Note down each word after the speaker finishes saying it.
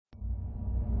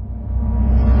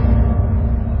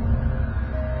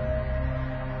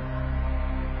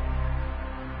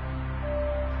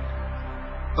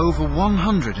Over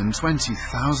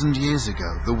 120,000 years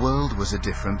ago, the world was a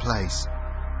different place.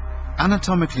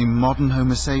 Anatomically modern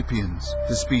Homo sapiens,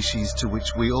 the species to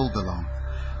which we all belong,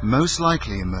 most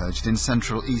likely emerged in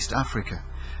Central East Africa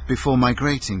before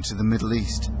migrating to the Middle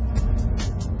East.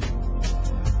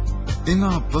 In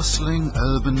our bustling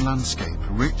urban landscape,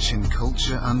 rich in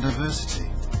culture and diversity,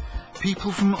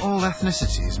 people from all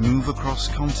ethnicities move across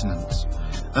continents,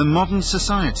 a modern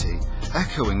society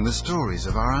echoing the stories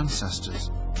of our ancestors,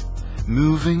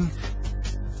 moving,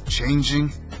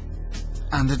 changing,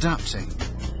 and adapting.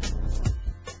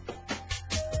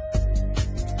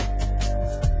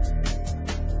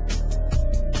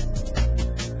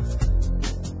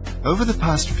 Over the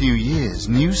past few years,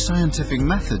 new scientific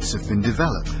methods have been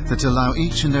developed that allow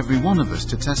each and every one of us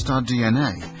to test our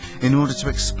DNA in order to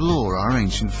explore our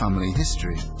ancient family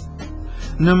history.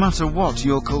 No matter what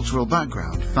your cultural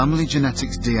background, Family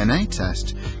Genetics DNA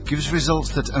test gives results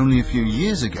that only a few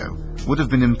years ago would have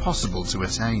been impossible to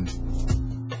attain.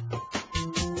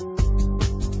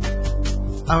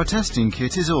 Our testing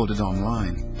kit is ordered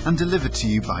online and delivered to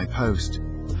you by post.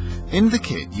 In the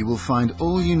kit you will find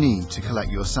all you need to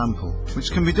collect your sample,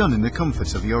 which can be done in the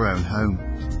comfort of your own home.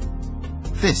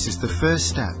 This is the first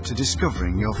step to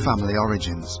discovering your family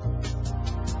origins.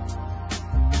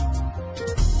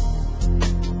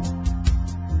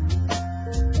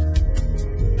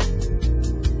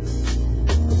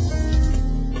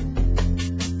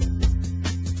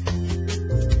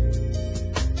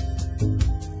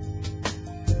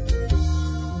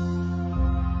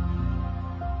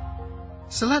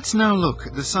 So let's now look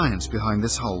at the science behind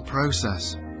this whole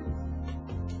process.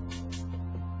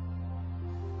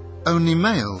 Only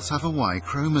males have a Y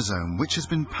chromosome, which has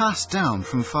been passed down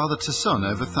from father to son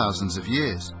over thousands of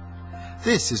years.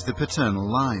 This is the paternal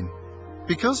line.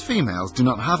 Because females do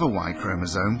not have a Y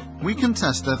chromosome, we can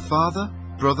test their father,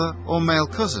 brother, or male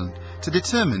cousin to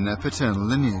determine their paternal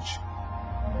lineage.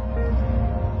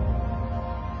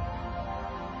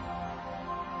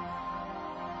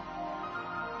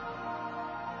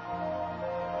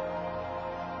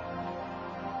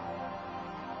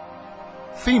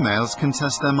 Females can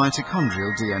test their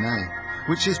mitochondrial DNA,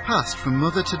 which is passed from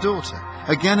mother to daughter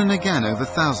again and again over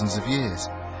thousands of years.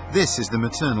 This is the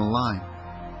maternal line.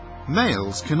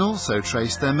 Males can also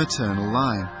trace their maternal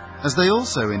line, as they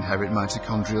also inherit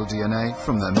mitochondrial DNA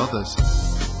from their mothers.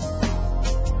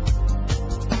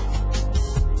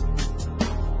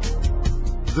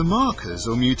 The markers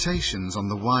or mutations on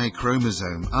the Y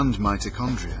chromosome and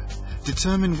mitochondria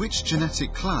determine which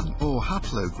genetic clan or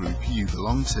haplogroup you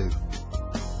belong to.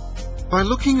 By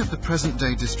looking at the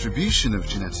present-day distribution of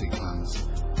genetic clans,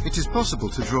 it is possible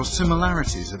to draw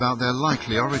similarities about their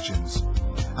likely origins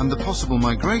and the possible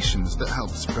migrations that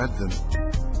helped spread them.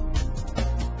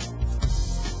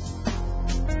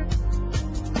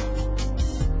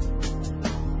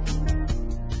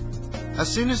 As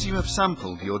soon as you have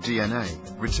sampled your DNA,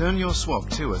 return your swab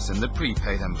to us in the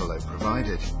prepaid envelope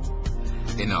provided.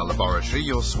 In our laboratory,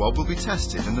 your swab will be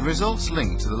tested and the results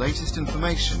linked to the latest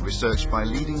information researched by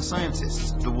leading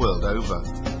scientists the world over.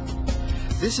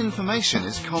 This information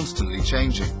is constantly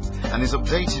changing and is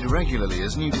updated regularly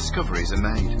as new discoveries are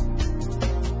made.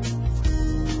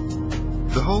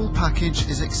 The whole package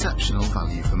is exceptional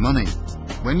value for money.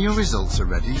 When your results are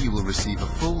ready, you will receive a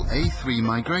full A3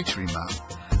 migratory map,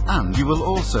 and you will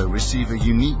also receive a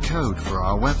unique code for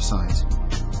our website.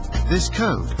 This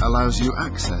code allows you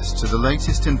access to the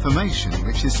latest information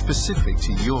which is specific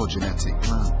to your genetic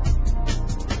clan.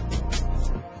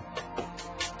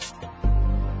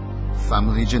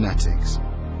 Family Genetics,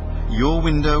 your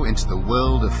window into the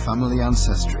world of family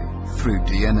ancestry through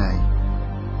DNA.